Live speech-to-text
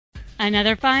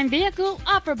Another fine vehicle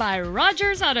offered by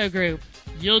Rogers Auto Group.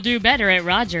 You'll do better at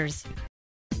Rogers.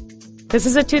 This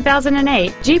is a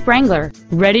 2008 Jeep Wrangler,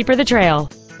 ready for the trail.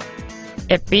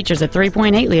 It features a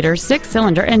 3.8-liter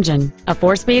six-cylinder engine, a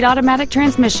 4-speed automatic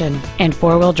transmission, and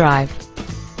 4-wheel drive.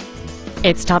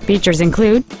 Its top features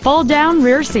include fold-down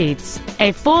rear seats,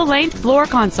 a full-length floor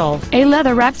console, a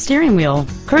leather-wrapped steering wheel,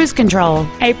 cruise control,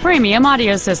 a premium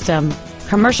audio system,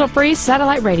 commercial-free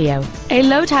satellite radio, a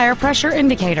low-tire pressure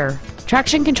indicator,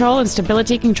 traction control and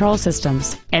stability control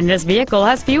systems, and this vehicle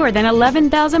has fewer than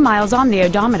 11,000 miles on the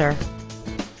odometer.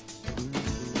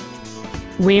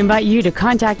 We invite you to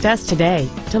contact us today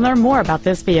to learn more about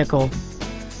this vehicle.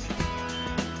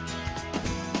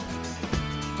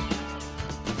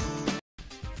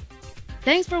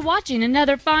 Thanks for watching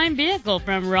another fine vehicle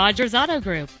from Rogers Auto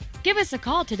Group. Give us a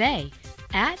call today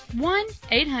at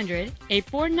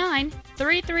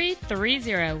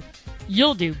 1-800-849-3330.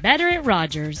 You'll do better at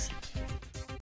Rogers.